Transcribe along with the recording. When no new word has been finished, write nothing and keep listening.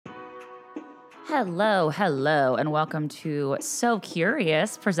Hello, and welcome to So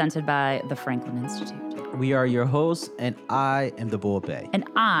Curious, presented by the Franklin Institute. We are your hosts, and I am the Bull Bay. And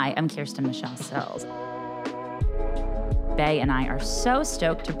I am Kirsten Michelle Sells. Bay and I are so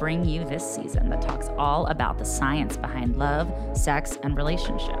stoked to bring you this season that talks all about the science behind love, sex, and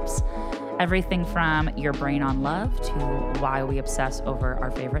relationships. Everything from your brain on love to why we obsess over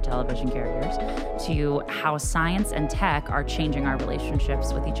our favorite television characters to how science and tech are changing our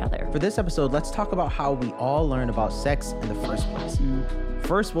relationships with each other. For this episode, let's talk about how we all learn about sex in the first place.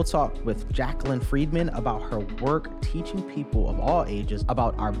 First, we'll talk with Jacqueline Friedman about her work teaching people of all ages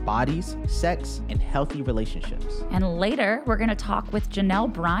about our bodies, sex, and healthy relationships. And later, we're going to talk with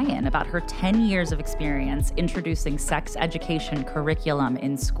Janelle Bryan about her 10 years of experience introducing sex education curriculum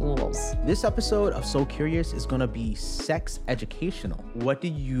in schools. This episode of So Curious is going to be sex educational. What do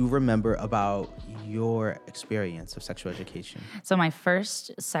you remember about your experience of sexual education? So my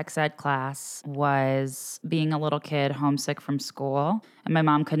first sex ed class was being a little kid homesick from school, and my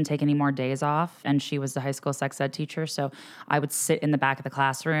mom couldn't take any more days off, and she was the high school sex ed teacher, so I would sit in the back of the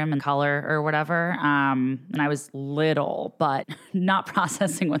classroom and color or whatever, and I was little, but not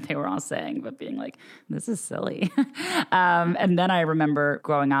processing what they were all saying, but being like, this is silly. And then I remember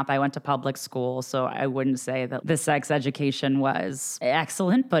growing up, I went to public school, so I wouldn't say that the sex education was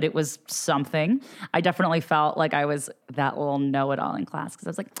excellent, but it was something. I definitely felt like I was that little know-it-all in class because I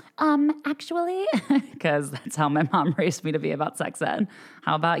was like, actually, because that's how my mom raised me to be about sex ed.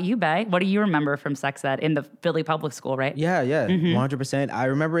 How about you, Bay? What do you remember from sex ed in the Philly public school, right? Yeah, 100%. I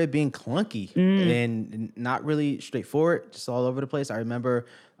remember it being clunky and not really straightforward, just all over the place. I remember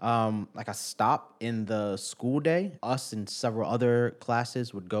like a stop in the school day. Us and several other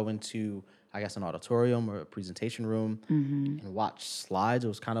classes would go into, I guess, an auditorium or a presentation room and watch slides. It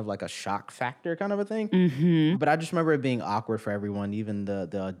was kind of like a shock factor kind of a thing. But I just remember it being awkward for everyone, even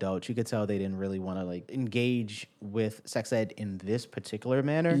the adults. You could tell they didn't really want to like engage with sex ed in this particular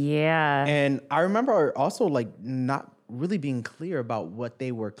manner. Yeah. And I remember also like not really being clear about what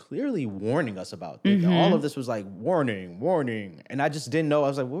they were clearly warning us about. All of this was like warning. And I just didn't know. I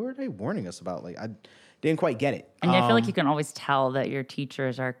was like, what were they warning us about? Like, I didn't quite get it. And I feel like you can always tell that your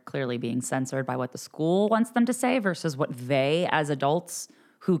teachers are clearly being censored by what the school wants them to say versus what they, as adults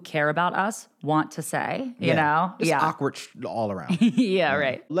who care about us, want to say, you know? It's awkward all around. Yeah,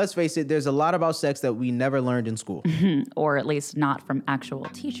 right. Let's face it, there's a lot about sex that we never learned in school. Or at least not from actual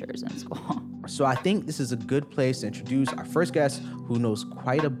teachers in school. So I think this is a good place to introduce our first guest who knows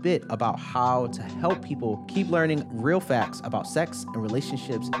quite a bit about how to help people keep learning real facts about sex and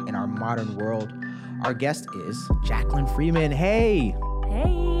relationships in our modern world. Our guest is Jacqueline Friedman. Hey.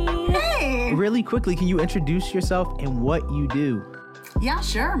 Hey. Really quickly, can you introduce yourself and what you do? Yeah,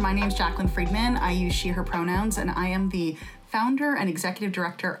 sure. My name's Jacqueline Friedman. I use she, her pronouns, and I am the founder and executive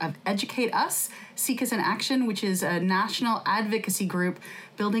director of Educate Us, Seek Us in Action, which is a national advocacy group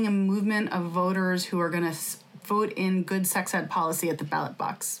building a movement of voters who are going to vote in good sex ed policy at the ballot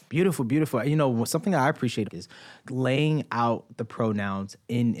box. Beautiful. You know, something I appreciate is laying out the pronouns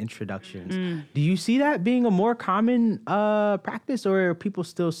in introductions. Do you see that being a more common practice, or are people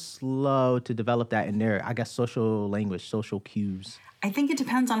still slow to develop that in their, I guess, social language, social cues? I think it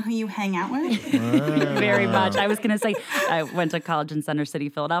depends on who you hang out with. Very much. I was going to say, I went to college in Center City,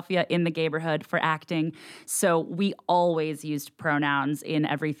 Philadelphia, in the neighborhood for acting. So we always used pronouns in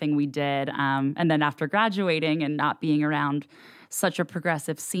everything we did. And then after graduating and not being around such a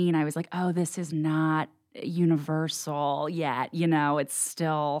progressive scene, I was like, oh, this is not universal yet. You know, it's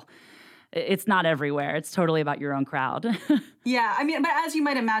not everywhere. It's totally about your own crowd. Yeah, I mean, but as you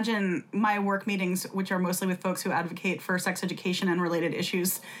might imagine, my work meetings, which are mostly with folks who advocate for sex education and related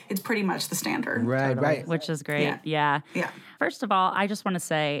issues, it's pretty much the standard. Right. Which is great. Yeah. Yeah. First of all, I just want to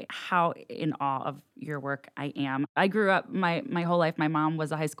say how in awe of your work I am. I grew up my whole life. My mom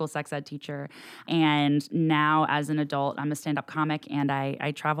was a high school sex ed teacher. And now as an adult, I'm a stand-up comic. And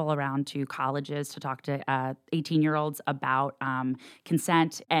I travel around to colleges to talk to 18-year-olds about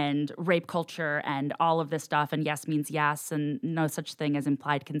consent and rape culture and all of this stuff. And yes means yes. And no such thing as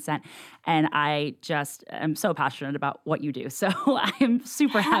implied consent. And I just am so passionate about what you do. So I am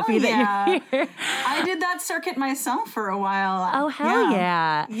super happy that you're here. I did that circuit myself for a while. Oh, hell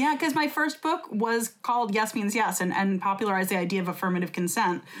yeah. Yeah, because my first book was called Yes Means Yes and popularized the idea of affirmative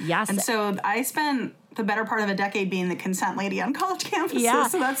consent. Yes. And so I spent the better part of a decade being the consent lady on college campuses. Yeah.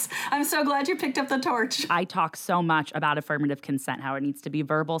 So I'm so glad you picked up the torch. I talk so much about affirmative consent, how it needs to be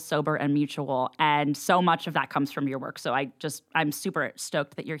verbal, sober, and mutual. And so much of that comes from your work. So I'm super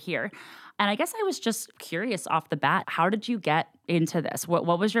stoked that you're here. And I guess I was just curious off the bat, how did you get into this? What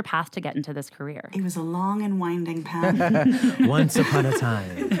was your path to get into this career? It was a long and winding path. Once upon a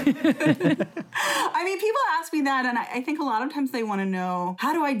time. I mean, people ask me that, and I think a lot of times they want to know,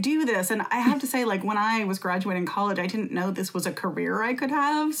 how do I do this? And I have to say, like, when I was graduating college, I didn't know this was a career I could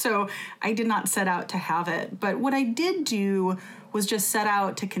have, so I did not set out to have it. But what I did do was just set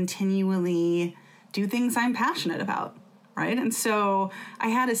out to continually do things I'm passionate about, right? And so I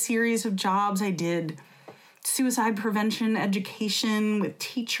had a series of jobs. I did suicide prevention education with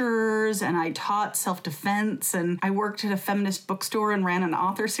teachers, and I taught self-defense, and I worked at a feminist bookstore and ran an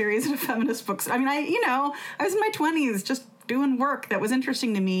author series at a feminist bookstore. I mean, I was in my 20s just doing work that was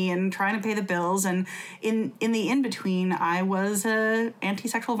interesting to me and trying to pay the bills. And in the in-between, I was a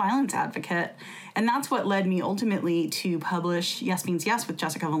anti-sexual violence advocate. And that's what led me ultimately to publish Yes Means Yes with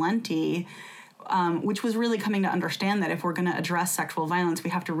Jessica Valenti, which was really coming to understand that if we're going to address sexual violence,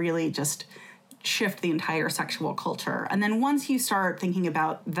 we have to really just shift the entire sexual culture. And then once you start thinking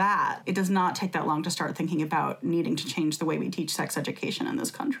about that, it does not take that long to start thinking about needing to change the way we teach sex education in this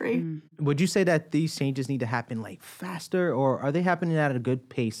country. Would you say that these changes need to happen like faster, or are they happening at a good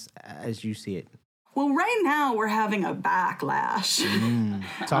pace as you see it? Well, right now we're having a backlash.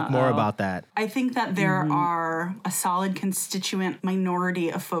 Talk more about that. I think that there are a solid constituent minority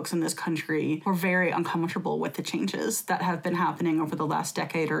of folks in this country who are very uncomfortable with the changes that have been happening over the last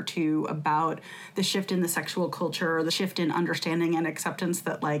decade or two about the shift in the sexual culture, the shift in understanding and acceptance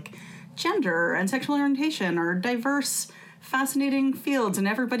that, like, gender and sexual orientation are diverse, fascinating fields and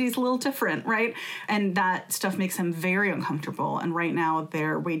everybody's a little different, right? And that stuff makes them very uncomfortable. And right now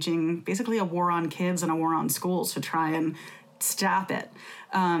they're waging basically a war on kids and a war on schools to try and stop it.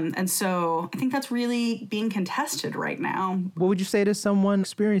 And so I think that's really being contested right now. What would you say to someone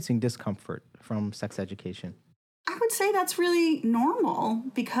experiencing discomfort from sex education? I would say that's really normal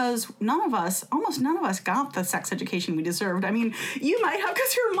because almost none of us got the sex education we deserved. I mean, you might have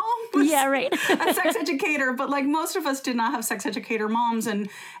because your mom was a sex educator, but like most of us did not have sex educator moms and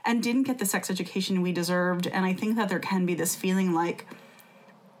didn't get the sex education we deserved. And I think that there can be this feeling like,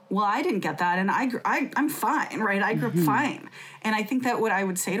 well, I didn't get that, and I'm fine, right? I grew up fine. And I think that what I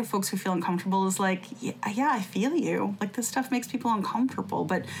would say to folks who feel uncomfortable is like, yeah, I feel you. Like, this stuff makes people uncomfortable,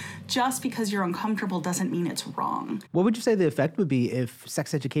 but just because you're uncomfortable doesn't mean it's wrong. What would you say the effect would be if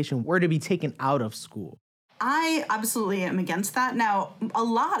sex education were to be taken out of school? I absolutely am against that. Now, a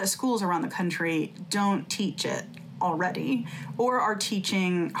lot of schools around the country don't teach it already or are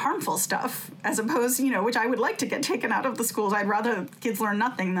teaching harmful stuff as opposed, which I would like to get taken out of the schools. I'd rather kids learn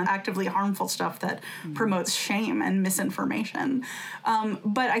nothing than actively harmful stuff that promotes shame and misinformation.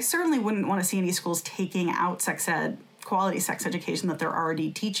 But I certainly wouldn't want to see any schools taking out sex ed, quality sex education that they're already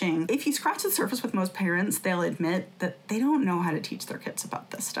teaching. If you scratch the surface with most parents, they'll admit that they don't know how to teach their kids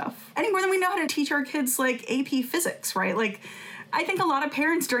about this stuff any more than we know how to teach our kids like AP physics, right? Like, I think a lot of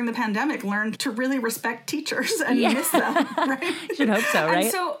parents during the pandemic learned to really respect teachers and miss them, right? Should hope so, right? And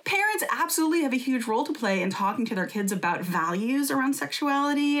so parents absolutely have a huge role to play in talking to their kids about values around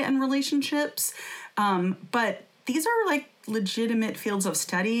sexuality and relationships. But these are like legitimate fields of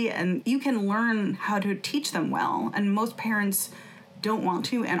study, and you can learn how to teach them well. And most parents don't want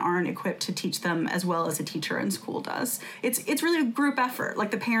to and aren't equipped to teach them as well as a teacher in school does. It's really a group effort.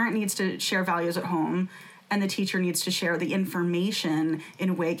 Like, the parent needs to share values at home, and the teacher needs to share the information in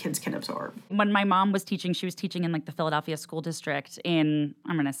a way kids can absorb. When my mom was teaching, she was teaching in like the Philadelphia School District in,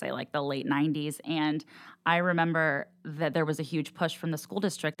 I'm going to say like the late 90s. And I remember that there was a huge push from the school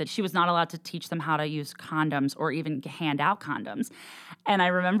district that she was not allowed to teach them how to use condoms or even hand out condoms. And I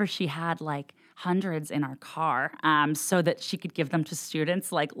remember she had like hundreds in our car so that she could give them to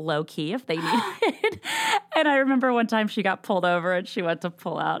students like low key if they needed. And I remember one time she got pulled over and she went to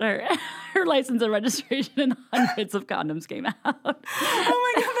pull out her license and registration and hundreds of condoms came out.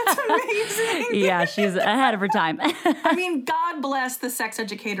 Oh my God, that's amazing. Yeah, she's ahead of her time. I mean, God bless the sex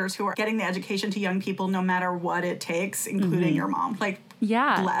educators who are getting the education to young people no matter what it takes, including your mom. Like,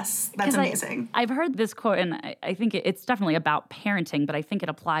 yeah. Bless. That's amazing. I've heard this quote, and I think it's definitely about parenting, but I think it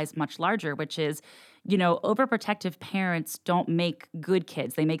applies much larger, which is, overprotective parents don't make good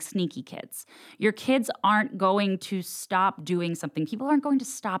kids. They make sneaky kids. Your kids aren't going to stop doing something. People aren't going to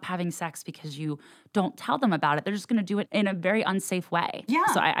stop having sex because you don't tell them about it. They're just going to do it in a very unsafe way. Yeah.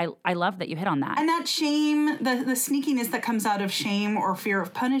 So I love that you hit on that. And that shame, the sneakiness that comes out of shame or fear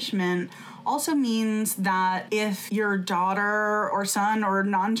of punishment also means that if your daughter or son or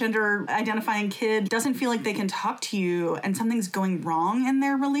non-gender identifying kid doesn't feel like they can talk to you and something's going wrong in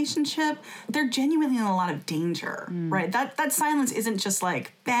their relationship, they're genuinely in a lot of danger, right? That silence isn't just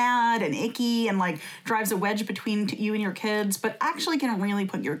like bad and icky and like drives a wedge between you and your kids, but actually can really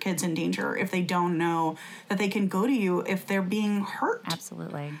put your kids in danger if they don't know that they can go to you if they're being hurt.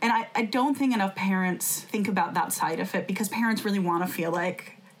 Absolutely. And I don't think enough parents think about that side of it because parents really want to feel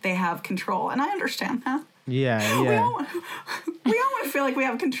like they have control. And I understand that. Yeah. We all want to feel like we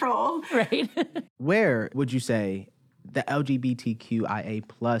have control. Right. Where would you say the LGBTQIA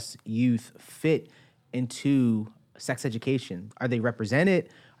plus youth fit into sex education? Are they represented?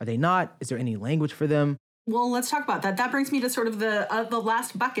 Are they not? Is there any language for them? Well, let's talk about that. That brings me to sort of the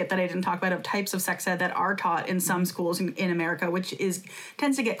last bucket that I didn't talk about of types of sex ed that are taught in some schools in America, which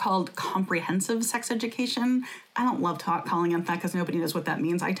tends to get called comprehensive sex education. I don't love calling it that because nobody knows what that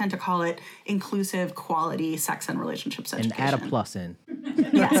means. I tend to call it inclusive, quality sex and relationships education. And add a plus in.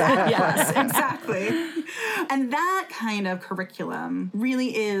 Yes, exactly. And that kind of curriculum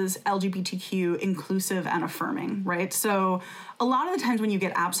really is LGBTQ inclusive and affirming, right? So a lot of the times when you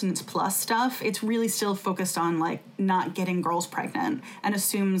get abstinence plus stuff, it's really still focused on like not getting girls pregnant and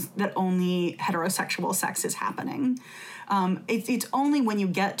assumes that only heterosexual sex is happening. It's only when you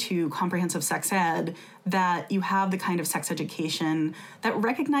get to comprehensive sex ed that you have the kind of sex education that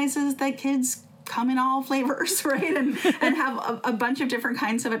recognizes that kids come in all flavors, right? And have a bunch of different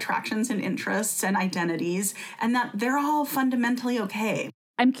kinds of attractions and interests and identities, and that they're all fundamentally okay.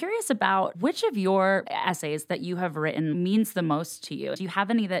 I'm curious about which of your essays that you have written means the most to you. Do you have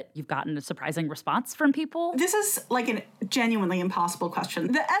any that you've gotten a surprising response from people? This is like a genuinely impossible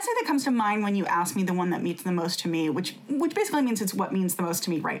question. The essay that comes to mind when you ask me the one that means the most to me, which basically means it's what means the most to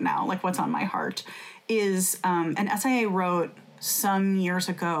me right now, like what's on my heart, is an essay I wrote some years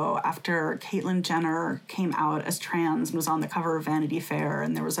ago after Caitlyn Jenner came out as trans and was on the cover of Vanity Fair,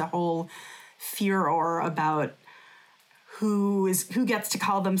 and there was a whole furor about who gets to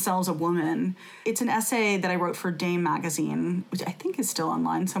call themselves a woman. It's an essay that I wrote for Dame magazine, which I think is still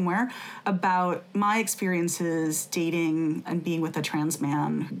online somewhere, about my experiences dating and being with a trans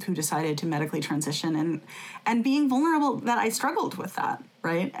man who decided to medically transition and being vulnerable that I struggled with that,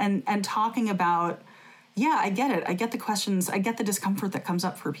 right? And talking about, yeah, I get it. I get the questions. I get the discomfort that comes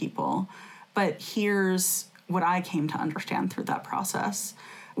up for people. But here's what I came to understand through that process,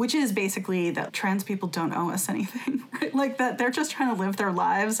 which is basically that trans people don't owe us anything, right? Like that they're just trying to live their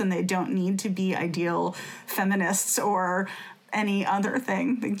lives and they don't need to be ideal feminists or any other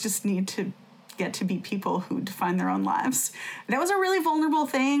thing. They just need to get to be people who define their own lives. That was a really vulnerable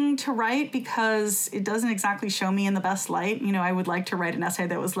thing to write because it doesn't exactly show me in the best light. You know, I would like to write an essay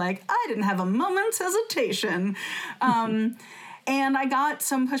that was like, I didn't have a moment's hesitation. And I got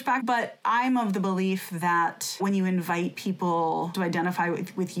some pushback, but I'm of the belief that when you invite people to identify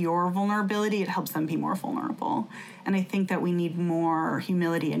with your vulnerability, it helps them be more vulnerable. And I think that we need more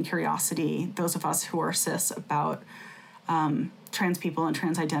humility and curiosity, those of us who are cis, about trans people and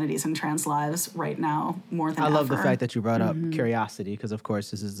trans identities and trans lives right now more than ever. I love the fact that you brought up curiosity because, of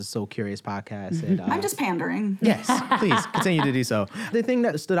course, this is the So Curious podcast. And, I'm just pandering. Yes, please continue to do so. The thing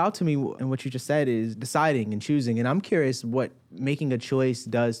that stood out to me in what you just said is deciding and choosing. And I'm curious what making a choice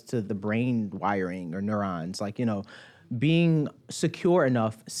does to the brain wiring or neurons. Like, you know, being secure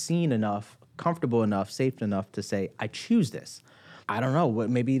enough, seen enough, comfortable enough, safe enough to say, I choose this. I don't know,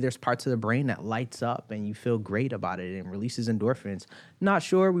 maybe there's parts of the brain that lights up and you feel great about it and releases endorphins. Not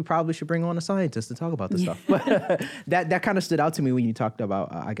sure. We probably should bring on a scientist to talk about this stuff. But that kind of stood out to me when you talked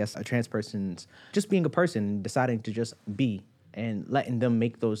about, I guess, a trans person's just being a person, deciding to just be and letting them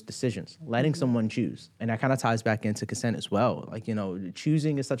make those decisions, letting someone choose. And that kind of ties back into consent as well. Like, you know,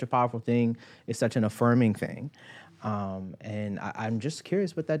 choosing is such a powerful thing. It's such an affirming thing. And I'm just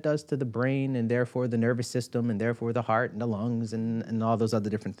curious what that does to the brain and therefore the nervous system and therefore the heart and the lungs and all those other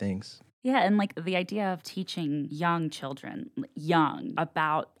different things. Yeah, and like the idea of teaching young children,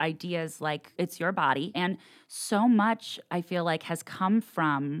 about ideas like it's your body. And so much, I feel like, has come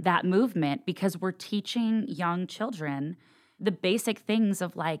from that movement because we're teaching young children the basic things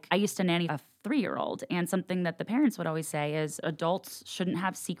of like, I used to nanny a 3-year-old, and something that the parents would always say is adults shouldn't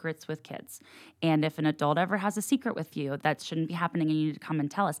have secrets with kids. And if an adult ever has a secret with you, that shouldn't be happening and you need to come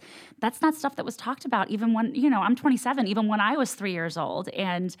and tell us. That's not stuff that was talked about even when, you know, I'm 27, even when I was 3 years old.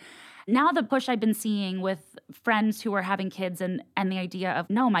 And now the push I've been seeing with friends who are having kids and the idea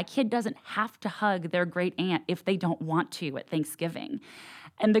of, no, my kid doesn't have to hug their great aunt if they don't want to at Thanksgiving.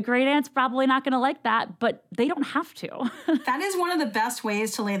 And the great aunt's probably not going to like that, but they don't have to. That is one of the best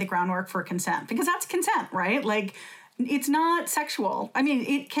ways to lay the groundwork for consent, because that's consent, right? Like, it's not sexual. I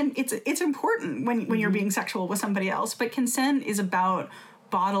mean, it's important when you're being sexual with somebody else, but consent is about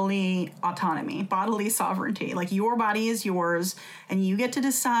bodily autonomy, bodily sovereignty. Like, your body is yours, and you get to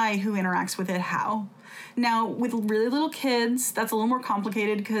decide who interacts with it how. Now, with really little kids, that's a little more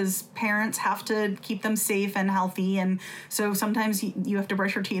complicated because parents have to keep them safe and healthy, and so sometimes you have to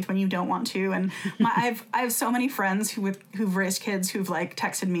brush your teeth when you don't want to. And I have so many friends who've raised kids who've like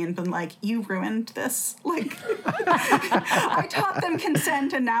texted me and been like, "You ruined this." Like, I taught them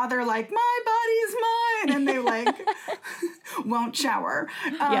consent, and now they're like, "My body is mine," and they like won't shower.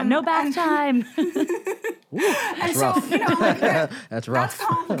 No bath time. And so, rough. like That's rough. That's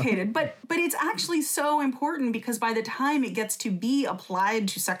complicated, but it's actually so important because by the time it gets to be applied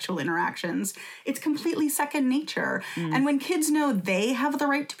to sexual interactions, it's completely second nature. And when kids know they have the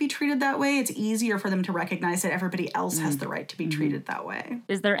right to be treated that way, it's easier for them to recognize that everybody else has the right to be treated that way.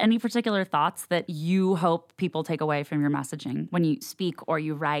 Is there any particular thoughts that you hope people take away from your messaging when you speak or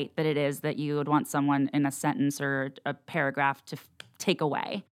you write that it is that you would want someone in a sentence or a paragraph to take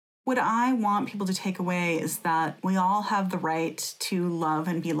away? What I want people to take away is that we all have the right to love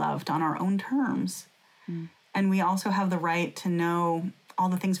and be loved on our own terms. And we also have the right to know all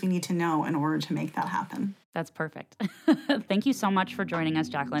the things we need to know in order to make that happen. That's perfect. Thank you so much for joining us,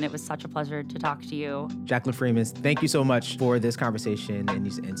 Jacqueline. It was such a pleasure to talk to you. Jacqueline Freeman, thank you so much for this conversation and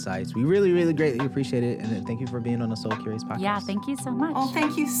these insights. We really, really greatly appreciate it. And thank you for being on the Soul Curious podcast. Yeah, thank you so much. Oh,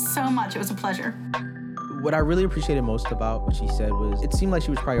 thank you so much. It was a pleasure. What I really appreciated most about what she said was it seemed like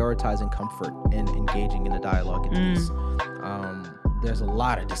she was prioritizing comfort and engaging in a dialogue and peace. There's a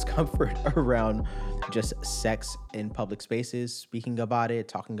lot of discomfort around just sex in public spaces, speaking about it,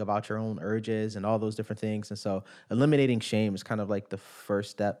 talking about your own urges and all those different things. And so eliminating shame is kind of like the first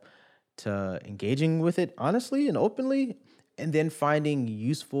step to engaging with it honestly and openly, and then finding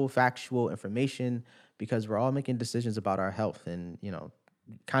useful, factual information because we're all making decisions about our health, and,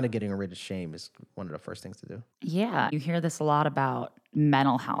 kind of getting rid of shame is one of the first things to do. Yeah, you hear this a lot about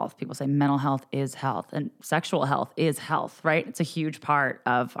mental health. People say mental health is health and sexual health is health, right? It's a huge part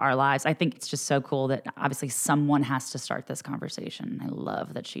of our lives. I think it's just so cool that obviously someone has to start this conversation. I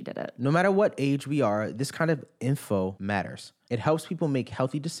love that she did it. No matter what age we are, this kind of info matters. It helps people make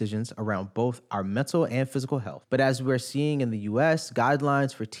healthy decisions around both our mental and physical health. But as we're seeing in the US,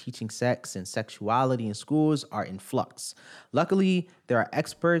 guidelines for teaching sex and sexuality in schools are in flux. Luckily, there are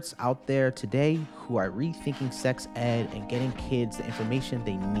experts out there today who are rethinking sex ed and getting kids the information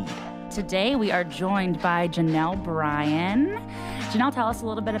they need. Today, we are joined by Janelle Bryan. Janelle, tell us a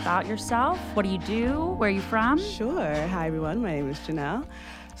little bit about yourself. What do you do? Where are you from? Sure. Hi, everyone. My name is Janelle.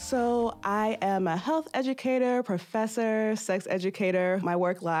 So I am a health educator, professor, sex educator. My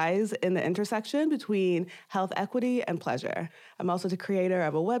work lies in the intersection between health equity and pleasure. I'm also the creator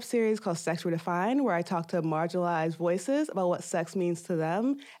of a web series called Sex Redefined, where I talk to marginalized voices about what sex means to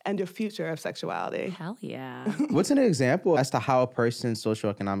them and the future of sexuality. Hell yeah. What's an example as to how a person's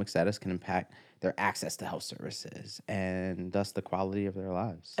socioeconomic status can impact their access to health services and thus the quality of their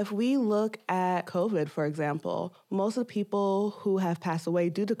lives? If we look at COVID, for example, most of the people who have passed away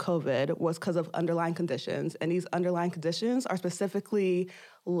due to COVID was because of underlying conditions. And these underlying conditions are specifically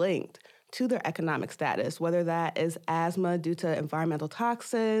linked to their economic status, whether that is asthma due to environmental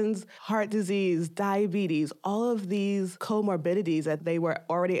toxins, heart disease, diabetes, all of these comorbidities that they were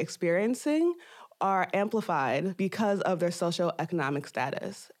already experiencing are amplified because of their socioeconomic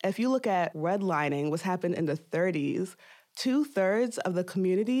status. If you look at redlining, what's happened in the 30s, 2/3 of the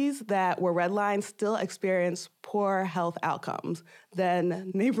communities that were redlined still experience poor health outcomes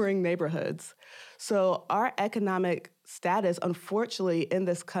than neighboring neighborhoods. So our economic status, unfortunately, in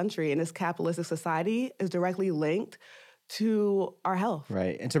this country, in this capitalistic society, is directly linked to our health.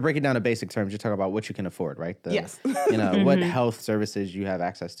 Right. And to break it down to basic terms, you're talking about what you can afford, right? Yes. What health services you have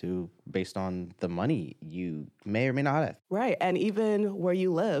access to based on the money you may or may not have. Right. And even where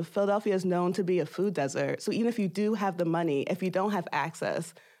you live, Philadelphia is known to be a food desert. So even if you do have the money, if you don't have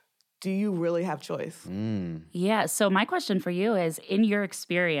access, do you really have choice? Yeah. So my question for you is, in your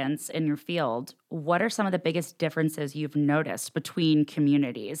experience in your field, what are some of the biggest differences you've noticed between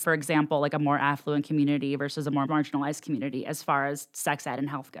communities? For example, like a more affluent community versus a more marginalized community as far as sex ed and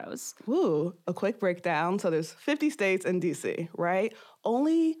health goes. Ooh, a quick breakdown. So there's 50 states in DC, right?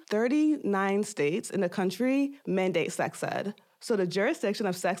 Only 39 states in the country mandate sex ed. So the jurisdiction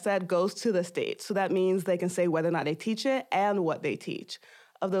of sex ed goes to the state. So that means they can say whether or not they teach it and what they teach.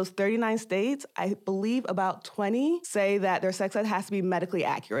 Of those 39 states, I believe about 20 say that their sex ed has to be medically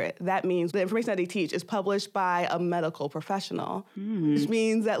accurate. That means the information that they teach is published by a medical professional, which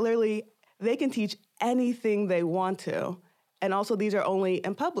means that literally they can teach anything they want to. And also these are only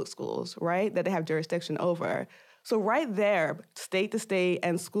in public schools, right, that they have jurisdiction over. So right there, state to state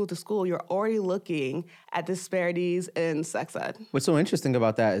and school to school, you're already looking at disparities in sex ed. What's so interesting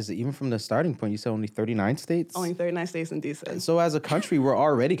about that is that even from the starting point, you said only 39 states? Only 39 states and DC. So as a country, we're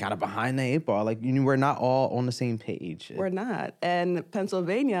already kind of behind the eight ball. Like, we're not all on the same page. We're not. And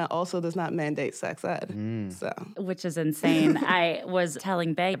Pennsylvania also does not mandate sex ed. So Which is insane. I was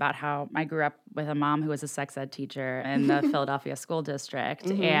telling Bay about how I grew up with a mom who was a sex ed teacher in the Philadelphia school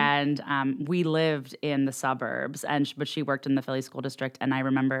district. And we lived in the suburbs, but she worked in the Philly school district. And I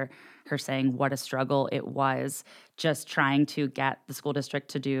remember her saying what a struggle it was just trying to get the school district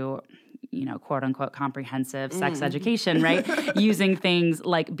to do, quote unquote, comprehensive sex education, right? Using things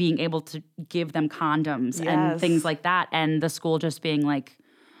like being able to give them condoms and things like that. And the school just being like,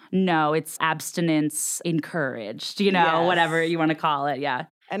 no, it's abstinence encouraged, whatever you want to call it. Yeah.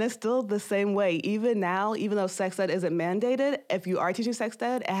 And it's still the same way. Even now, even though sex ed isn't mandated, if you are teaching sex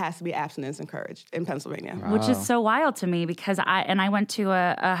ed, it has to be abstinence encouraged in Pennsylvania. Wow. Which is so wild to me because I went to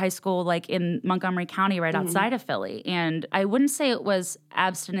a high school like in Montgomery County right outside of Philly. And I wouldn't say it was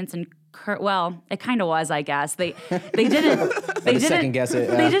abstinence encouraged. Well, it kind of was, I guess. They didn't second guess it.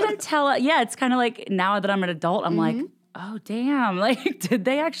 They didn't tell. Yeah, it's kind of like now that I'm an adult, I'm like, oh, damn. Like, did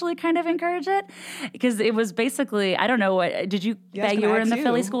they actually kind of encourage it? Because it was basically, I don't know, did you, Yes, you were in the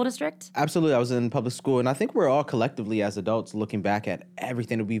Philly school district? Absolutely. I was in public school, and I think we're all collectively as adults looking back at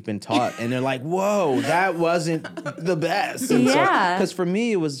everything that we've been taught, and they're like, whoa, that wasn't the best. Yeah. Because for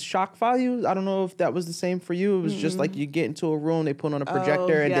me, it was shock value. I don't know if that was the same for you. It was just like you get into a room, they put on a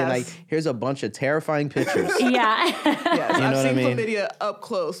projector, and then like, here's a bunch of terrifying pictures. Yeah. Yes, You know I've what I seen mean? chlamydia up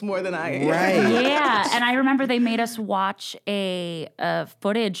close more than I Right. Yeah, and I remember they made us watch a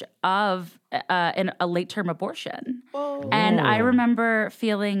footage of a late-term abortion. And I remember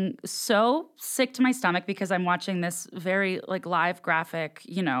feeling so sick to my stomach because I'm watching this very like live graphic,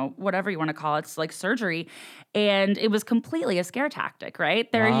 whatever you want to call it, it's like surgery. And it was completely a scare tactic, right?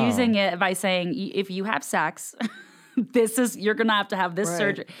 They're using it by saying, if you have sex, you're going to have this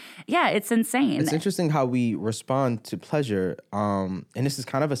surgery. Yeah, it's insane. It's interesting how we respond to pleasure. And this is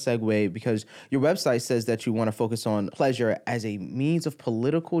kind of a segue because your website says that you want to focus on pleasure as a means of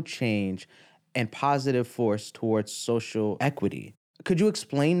political change and positive force towards social equity. Could you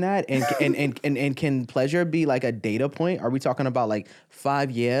explain that? And can pleasure be like a data point? Are we talking about like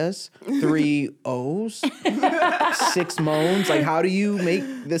 5 years, 3 O's, 6 moans? Like, how do you make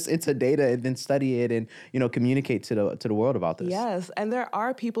this into data and then study it and communicate to the world about this? Yes, and there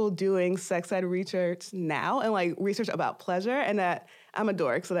are people doing sex ed research now and like research about pleasure, and that I'm a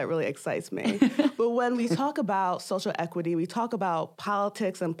dork, so that really excites me. But when we talk about social equity, we talk about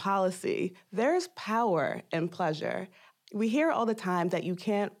politics and policy, there's power in pleasure. We hear all the time that you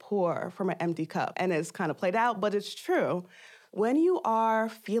can't pour from an empty cup, and it's kind of played out, but it's true. When you are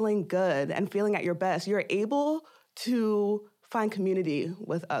feeling good and feeling at your best, you're able to find community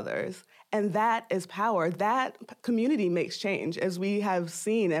with others, and that is power. That community makes change, as we have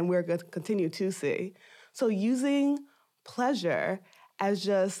seen and we're going to continue to see. So using pleasure as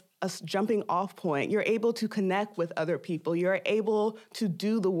just a jumping off point, you're able to connect with other people. You're able to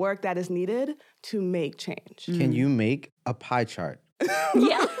do the work that is needed to make change. Can you make a pie chart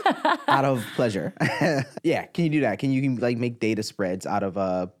Yeah. out of pleasure? Yeah, can you do that? Can you like make data spreads out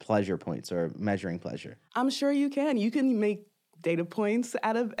of pleasure points or measuring pleasure? I'm sure you can. You can make data points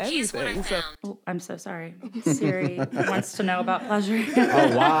out of everything. So, Oh, I'm so sorry. Siri wants to know about pleasure.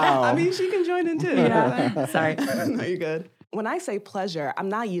 Oh, wow. I mean, she can join in too. Yeah. Sorry. No, you're good. When I say pleasure, I'm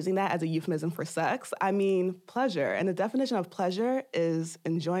not using that as a euphemism for sex. I mean pleasure. And the definition of pleasure is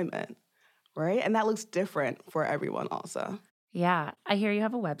enjoyment, right? And that looks different for everyone also. Yeah. I hear you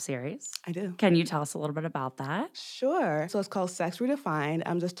have a web series. I do. Can you tell us a little bit about that? Sure. So it's called Sex Redefined.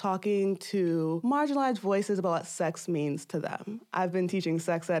 I'm just talking to marginalized voices about what sex means to them. I've been teaching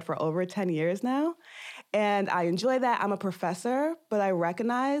sex ed for over 10 years now, and I enjoy that. I'm a professor, but I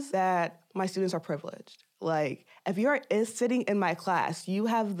recognize that my students are privileged. Like, if you're sitting in my class, you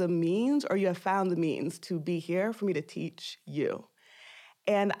have the means or you have found the means to be here for me to teach you.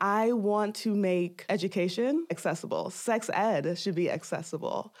 And I want to make education accessible. Sex ed should be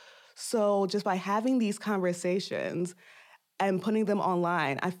accessible. So just by having these conversations and putting them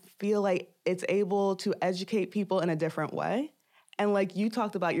online, I feel like it's able to educate people in a different way. And like you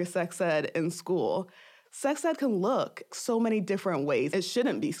talked about your sex ed in school, sex ed can look so many different ways. It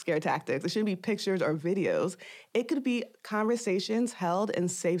shouldn't be scare tactics. It shouldn't be pictures or videos. It could be conversations held in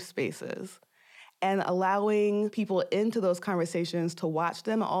safe spaces and allowing people into those conversations to watch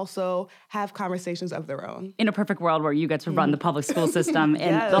them, also have conversations of their own. In a perfect world where you get to run the public school system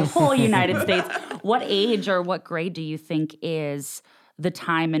in the whole United States, what age or what grade do you think is the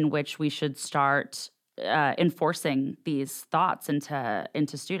time in which we should start enforcing these thoughts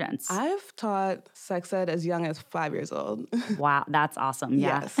into students? I've taught sex ed as young as 5 years old. Wow, that's awesome.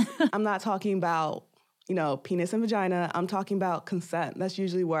 Yeah. Yes. I'm not talking about, penis and vagina. I'm talking about consent. That's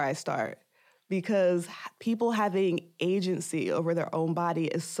usually where I start. Because people having agency over their own body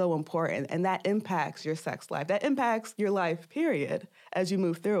is so important, and that impacts your sex life. That impacts your life, period, as you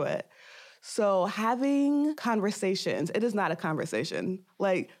move through it. So having conversations, it is not a conversation.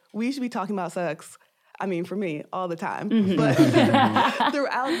 Like, we should be talking about sex, for me, all the time, but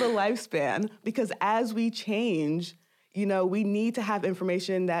throughout the lifespan, because as we change, we need to have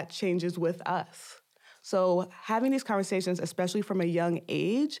information that changes with us. So having these conversations, especially from a young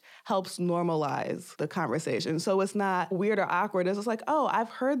age, helps normalize the conversation. So it's not weird or awkward. It's just like, oh, I've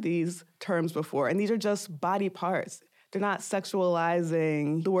heard these terms before, and these are just body parts. They're not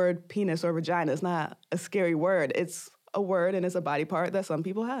sexualizing the word penis or vagina. It's not a scary word. It's a word, and it's a body part that some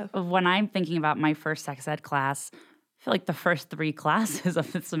people have. When I'm thinking about my first sex ed class, I feel like the first 3 classes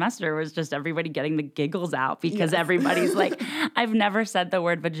of the semester was just everybody getting the giggles out because everybody's like, I've never said the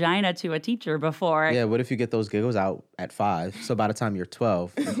word vagina to a teacher before. Yeah, what if you get those giggles out at 5? So by the time you're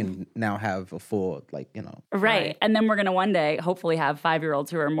 12, you can now have a full, Right. And then we're going to one day hopefully have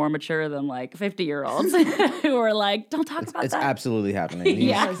 5-year-olds who are more mature than 50-year-olds who are like, don't talk about it's that. Absolutely happening.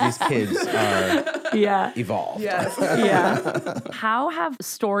 These kids are evolved. Yes. Yeah. How have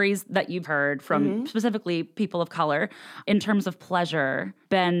stories that you've heard from specifically people of color in terms of pleasure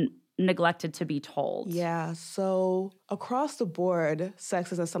been neglected to be told? Yeah, so across the board,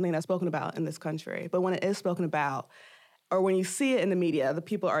 sex isn't something that's spoken about in this country. But when it is spoken about, or when you see it in the media, the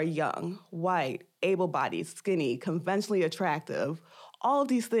people are young, white, able-bodied, skinny, conventionally attractive, all of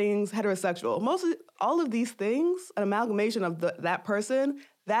these things heterosexual. All of these things, an amalgamation of that person,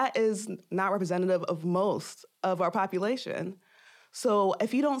 that is not representative of most of our population. So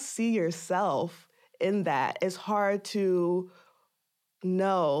if you don't see yourself in that, it's hard to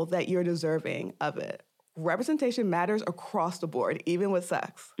know that you're deserving of it. Representation matters across the board, even with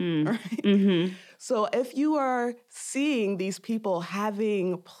sex. Right? So if you are seeing these people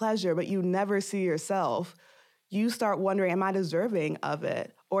having pleasure, but you never see yourself, you start wondering, am I deserving of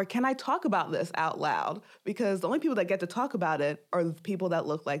it? Or can I talk about this out loud? Because the only people that get to talk about it are the people that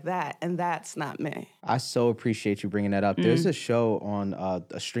look like that, and that's not me. I so appreciate you bringing that up. There's a show on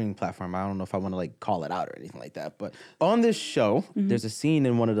a streaming platform. I don't know if I want to call it out or anything like that, but on this show, there's a scene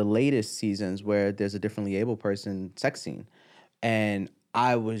in one of the latest seasons where there's a differently able person sex scene. And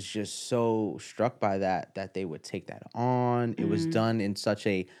I was just so struck by that they would take that on. It was done in such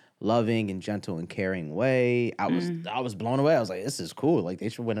a loving and gentle and caring way. I was blown away. I was like, this is cool. They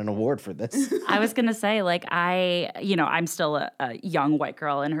should win an award for this. I was going to say, I'm still a young white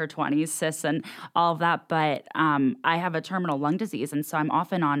girl in her 20s, cis and all of that, but I have a terminal lung disease, and so I'm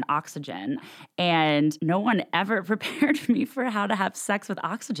often on oxygen, and no one ever prepared me for how to have sex with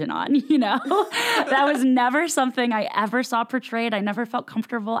oxygen on, That was never something I ever saw portrayed. I never felt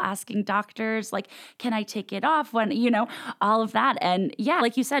comfortable asking doctors, can I take it off when, all of that. And yeah,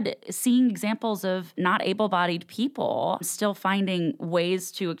 like you said, seeing examples of not able-bodied people still finding ways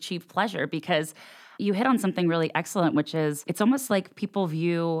to achieve pleasure, because you hit on something really excellent, which is it's almost like people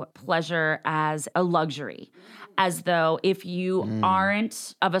view pleasure as a luxury, as though if you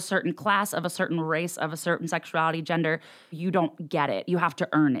aren't of a certain class, of a certain race, of a certain sexuality, gender, you don't get it. You have to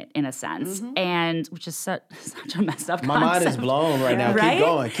earn it in a sense, and which is such a messed up concept. My mind is blown right now.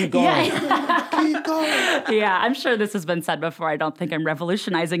 Right? Keep going. Yeah. Keep going. Yeah, I'm sure this has been said before. I don't think I'm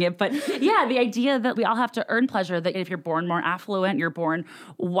revolutionizing it. But yeah, the idea that we all have to earn pleasure, that if you're born more affluent, you're born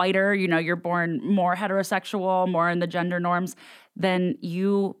whiter, you're born more heterosexual, more in the gender norms, then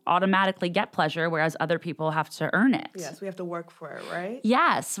you automatically get pleasure, whereas other people have to earn it. Yes, we have to work for it, right?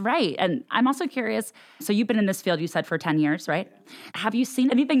 Yes, right. And I'm also curious, so you've been in this field, you said, for 10 years, right? Have you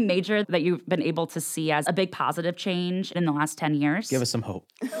seen anything major that you've been able to see as a big positive change in the last 10 years? Give us some hope.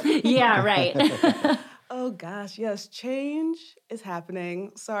 Yeah, right. Oh gosh, yes, change is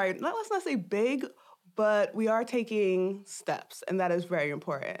happening. Sorry, let's not say big, but we are taking steps, and that is very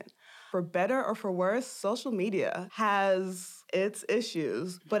important. For better or for worse, social media has its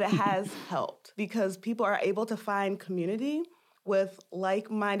issues, but it has helped because people are able to find community with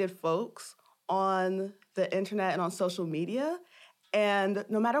like-minded folks on the internet and on social media. And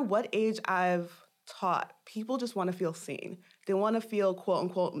no matter what age I've taught, people just want to feel seen. They want to feel quote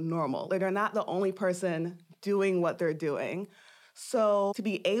unquote normal. They're not the only person doing what they're doing. So to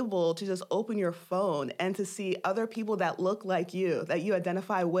be able to just open your phone and to see other people that look like you, that you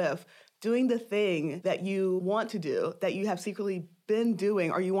identify with, doing the thing that you want to do, that you have secretly been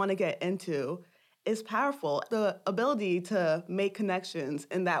doing or you want to get into, is powerful. The ability to make connections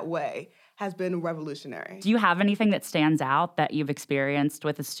in that way has been revolutionary. Do you have anything that stands out that you've experienced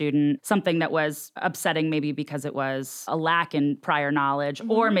with a student, something that was upsetting maybe because it was a lack in prior knowledge,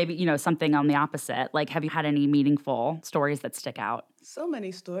 or maybe, something on the opposite? Like, have you had any meaningful stories that stick out? So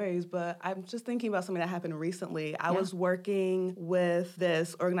many stories, but I'm just thinking about something that happened recently. I was working with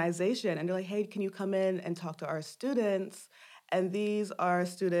this organization, and they're like, hey, can you come in and talk to our students? And these are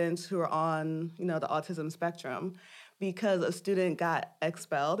students who are on, the autism spectrum, because a student got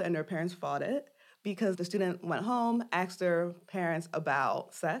expelled and their parents fought it, because the student went home, asked their parents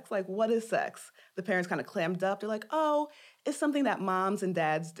about sex, like, what is sex? The parents kind of clammed up. They're like, oh, it's something that moms and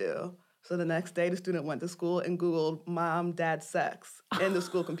dads do. So the next day, the student went to school and Googled mom, dad, sex in the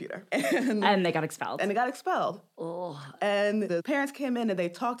school computer. And they got expelled. And they got expelled. Ugh. And the parents came in and they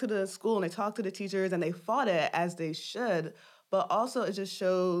talked to the school and they talked to the teachers and they fought it as they should. But also it just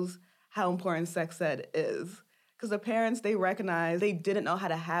shows how important sex ed is. Because the parents, they recognize they didn't know how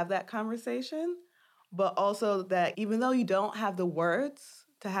to have that conversation, but also that even though you don't have the words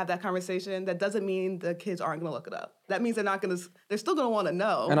to have that conversation, that doesn't mean the kids aren't going to look it up. That means they're still going to want to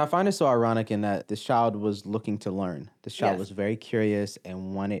know. And I find it so ironic in that this child was looking to learn. This child was very curious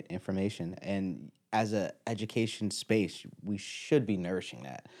and wanted information. And as an education space, we should be nourishing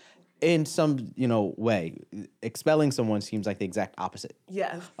that. In some, way. Expelling someone seems like the exact opposite.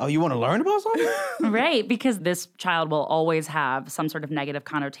 Yes. Oh, you want to learn about something? Right, because this child will always have some sort of negative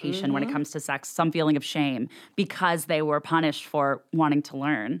connotation when it comes to sex, some feeling of shame because they were punished for wanting to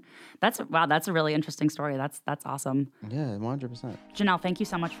learn. That's a really interesting story. That's awesome. Yeah, 100%. Janelle, thank you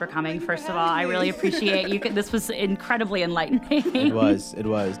so much for coming. First of all, I really appreciate you. This was incredibly enlightening. It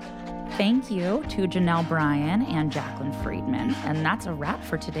was. Thank you to Janelle Bryan and Jacqueline Friedman. And that's a wrap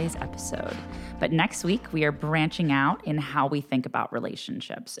for today's episode. But next week, we are branching out in how we think about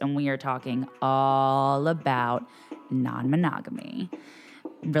relationships. And we are talking all about non-monogamy.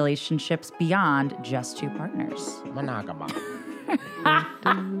 Relationships beyond just two partners. Monogamy.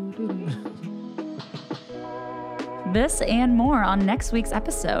 This and more on next week's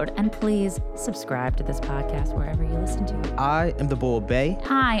episode. And please subscribe to this podcast wherever you listen to it. I am the Bull Bay.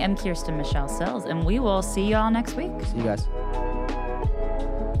 Hi, I'm Kirsten Michelle Sills, and we will see you all next week. See you guys.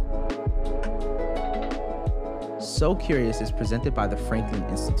 So Curious is presented by the Franklin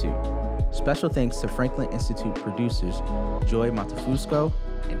Institute. Special thanks to Franklin Institute producers Joy Montefusco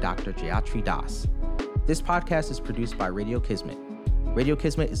and Dr. Jayatri Das. This podcast is produced by Radio Kismet. Radio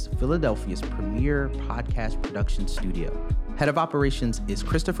Kismet is Philadelphia's premier podcast production studio. Head of operations is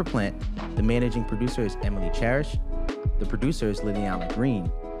Christopher Plant. The managing producer is Emily Cherish. The producer is Liliana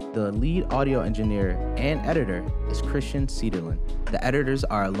Green. The lead audio engineer and editor is Christian Cederlin. The editors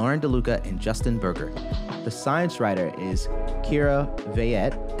are Lauren DeLuca and Justin Berger. The science writer is Kira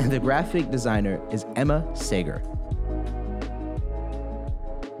Vayette, and the graphic designer is Emma Sager.